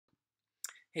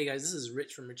Hey guys, this is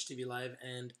Rich from Rich TV Live,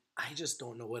 and I just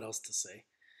don't know what else to say.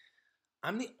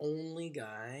 I'm the only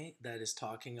guy that is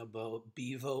talking about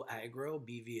BVO Agro,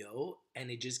 BVO, and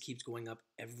it just keeps going up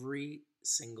every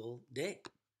single day.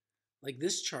 Like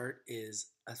this chart is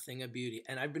a thing of beauty,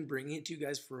 and I've been bringing it to you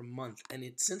guys for a month, and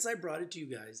since I brought it to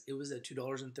you guys, it was at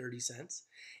 $2.30.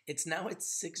 It's now at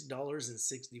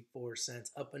 $6.64,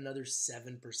 up another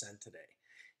 7% today.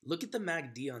 Look at the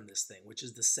MACD on this thing, which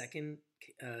is the second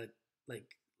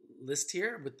like list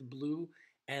here with the blue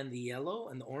and the yellow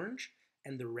and the orange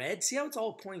and the red. See how it's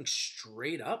all pointing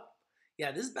straight up?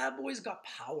 Yeah, this bad boy's got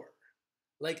power,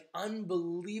 like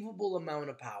unbelievable amount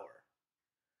of power.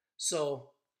 So,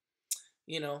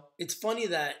 it's funny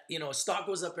that, a stock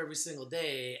goes up every single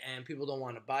day and people don't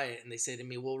want to buy it. And they say to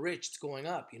me, well, Rich, it's going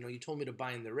up. You told me to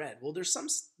buy in the red. Well, there's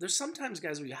sometimes,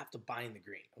 guys, where you have to buy in the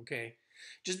green, okay?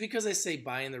 Just because I say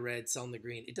buy in the red, sell in the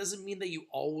green, it doesn't mean that you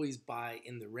always buy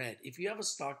in the red. If you have a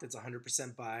stock that's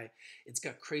 100% buy, it's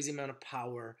got crazy amount of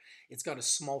power, it's got a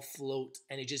small float,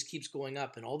 and it just keeps going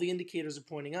up, and all the indicators are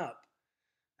pointing up,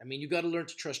 I mean, you got to learn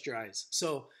to trust your eyes.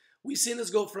 So we've seen this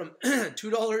go from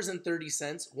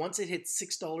 $2.30. Once it hits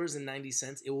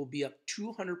 $6.90, it will be up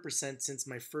 200% since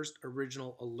my first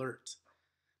original alert.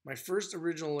 My first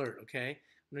original alert, okay?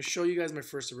 I'm going to show you guys my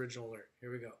first original alert.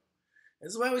 Here we go.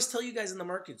 This is why I always tell you guys in the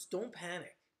markets, don't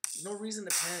panic. There's no reason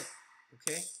to panic,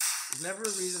 okay? There's never a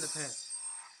reason to panic.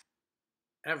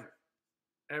 Ever.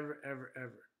 Ever, ever,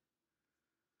 ever.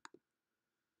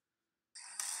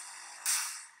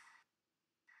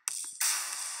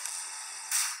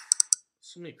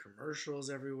 So many commercials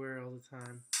everywhere all the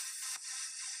time.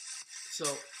 So,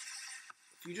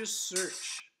 if you just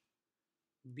search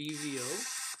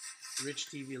BVO, Rich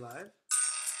TV Live,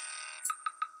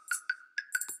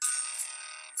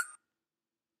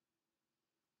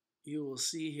 you will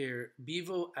see here,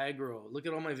 BVO Agro. Look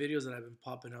at all my videos that I've been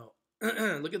popping out.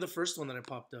 Look at the first one that I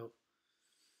popped out.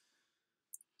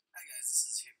 Hi guys, this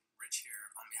is Rich here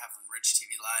on behalf of Rich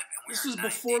TV Live. And this was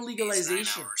before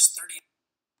legalization.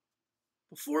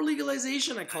 Before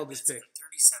legalization, I called this pick.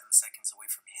 37 seconds away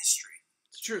from history.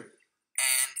 It's true.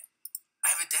 And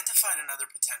I've identified another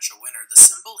potential winner. The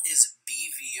symbol is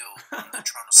BVO on the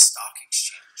Toronto Stock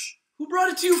Exchange. Who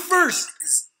brought it to you first?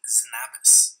 Is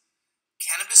Zenabis.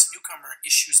 Cannabis newcomer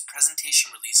issues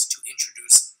presentation release to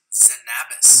introduce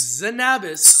Zenabis.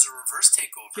 Zenabis. This is a reverse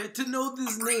takeover. Get to know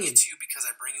this I'm bringing name. it to you because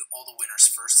I bring you all the winners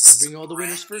first. Bring all the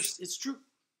winners first. It's true.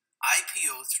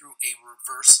 IPO through a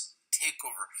reverse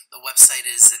takeover. The website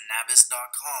is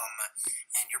zenabis.com.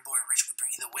 And your boy Rich, we bring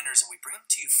you the winners and we bring them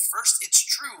to you first. It's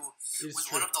true.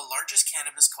 One of the largest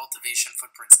cannabis cultivation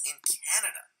footprints in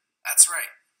Canada. That's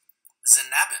right.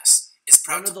 Zenabis is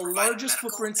proud to provide largest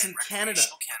footprints in Canada.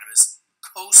 Cannabis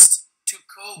coast to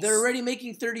coast. They're already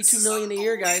making $32 million a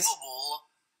year, guys.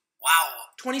 Wow.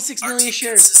 26 million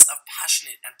shares. Consists of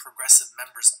passionate and progressive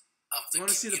members of the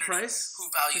community see the price?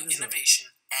 who value innovation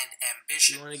and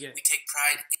ambition. You want to get we take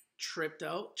pride in tripped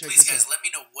out. Please, guys, let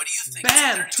me know. What do you think?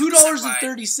 Bam!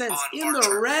 $2.30 in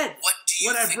the red. What do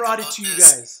you think I brought it to you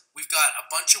guys. We've got a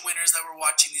bunch of winners that we're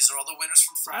watching. These are all the winners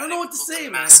from Friday. I don't know what to say,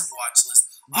 man. Watch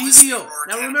list. BVO.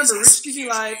 Now remember, Rich TV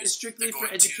Live is strictly for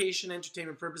education,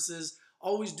 entertainment purposes.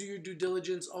 Always do your due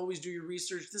diligence. Always do your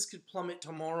research. This could plummet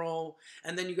tomorrow.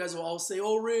 And then you guys will all say,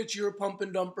 oh, Rich, you're a pump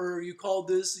and dumper. You called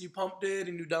this, you pumped it,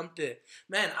 and you dumped it.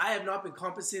 Man, I have not been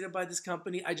compensated by this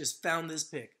company. I just found this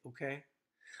pick, okay?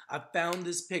 I found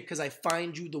this pick because I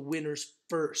find you the winners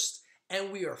first.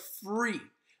 And we are free.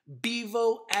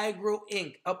 BVO Agro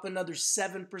Inc. up another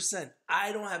 7%.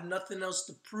 I don't have nothing else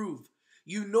to prove.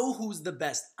 You know who's the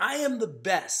best. I am the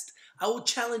best. I will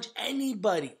challenge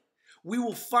anybody. We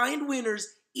will find winners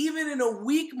even in a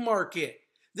weak market.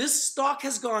 This stock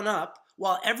has gone up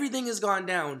while everything has gone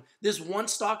down. This one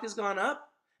stock has gone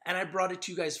up, and I brought it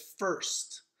to you guys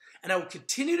first. And I will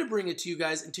continue to bring it to you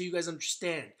guys until you guys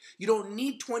understand. You don't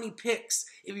need 20 picks.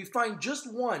 If you find just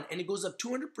one and it goes up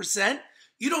 200%,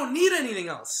 you don't need anything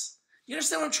else. You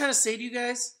understand what I'm trying to say to you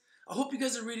guys? I hope you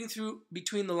guys are reading through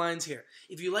between the lines here.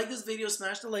 If you like this video,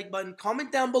 smash the like button.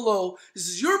 Comment down below. This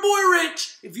is your boy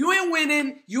Rich. If you ain't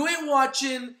winning, you ain't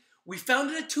watching. We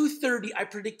found it at $2.30. I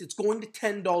predict it's going to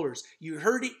 $10. You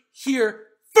heard it here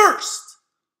first.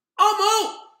 I'm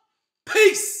out.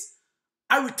 Peace.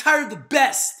 I retired the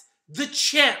best, the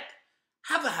champ.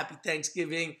 Have a happy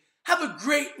Thanksgiving. Have a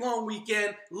great long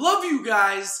weekend. Love you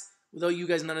guys. Without you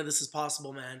guys, none of this is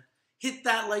possible, man. Hit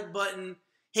that like button.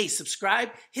 Hey, subscribe,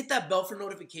 hit that bell for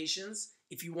notifications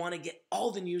if you want to get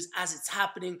all the news as it's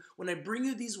happening. When I bring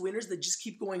you these winners that just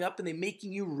keep going up and they're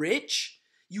making you rich,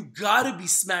 you gotta be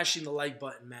smashing the like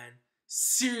button, man.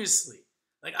 Seriously.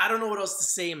 Like, I don't know what else to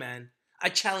say, man. I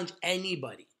challenge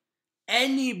anybody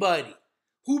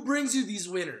who brings you these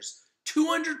winners.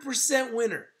 200%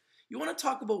 winner. You want to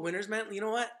talk about winners, man? You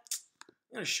know what?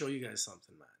 I'm going to show you guys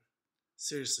something, man.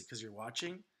 Seriously, because you're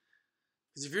watching.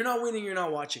 Because if you're not winning, you're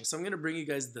not watching. So I'm going to bring you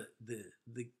guys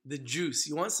the juice.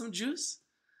 You want some juice?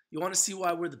 You want to see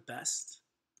why we're the best?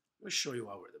 I'm going to show you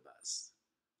why we're the best.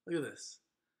 Look at this.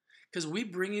 Because we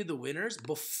bring you the winners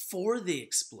before they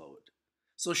explode.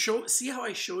 So see how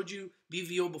I showed you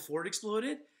BVO before it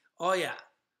exploded? Oh yeah.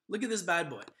 Look at this bad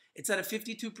boy. It's at a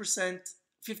 52%,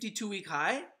 52-week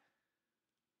high.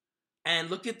 And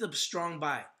look at the strong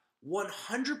buy.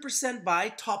 100% buy,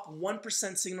 top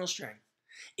 1% signal strength.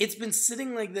 It's been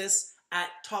sitting like this at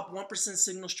top 1%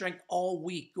 signal strength all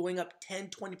week, going up 10,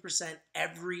 20%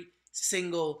 every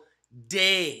single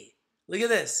day. Look at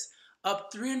this.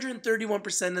 Up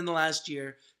 331% in the last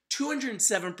year,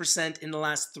 207% in the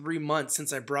last 3 months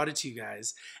since I brought it to you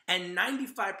guys, and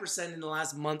 95% in the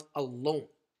last month alone.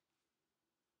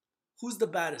 Who's the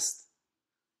baddest?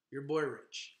 Your boy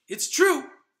Rich. It's true.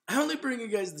 I only bring you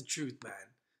guys the truth, man.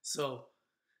 So,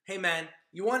 hey man,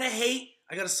 you want to hate?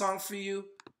 I got a song for you.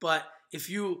 But if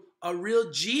you a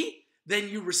real G, then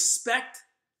you respect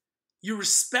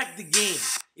the game.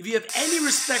 If you have any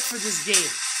respect for this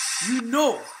game, you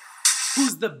know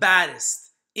who's the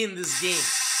baddest in this game.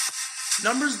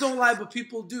 Numbers don't lie, but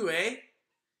people do, eh?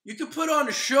 You can put on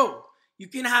a show. You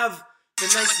can have the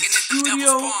nicest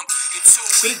studio.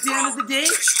 But at the end of the day,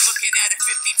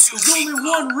 there's only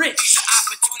one Rich.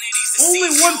 Only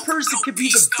one person can be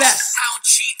the best.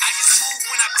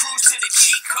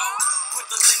 Put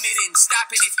the limit in,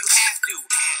 stop it if you have to.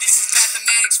 This is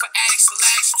mathematics for addicts to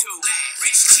latch to.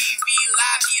 Rich TV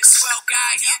Live, he a swell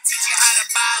guy. He'll teach you how to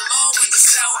buy low and to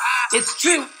sell high. It's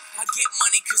true. I get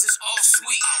money cause it's all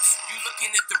sweet. You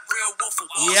looking at the real Wolf of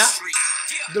Wall Street.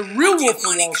 The real Wolf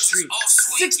of Wall Street.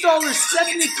 $6.73,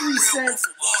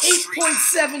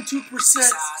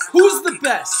 8.72%. Who's the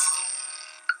best?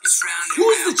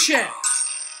 Who's the champ?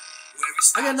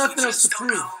 I got nothing else to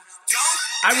prove.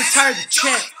 I retired the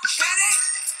champ.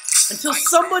 Until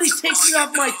somebody takes me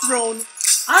off my throne,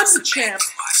 I'm the champ.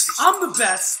 I'm the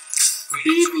best.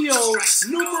 BVO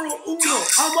numero uno.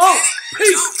 I'm out.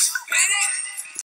 Peace.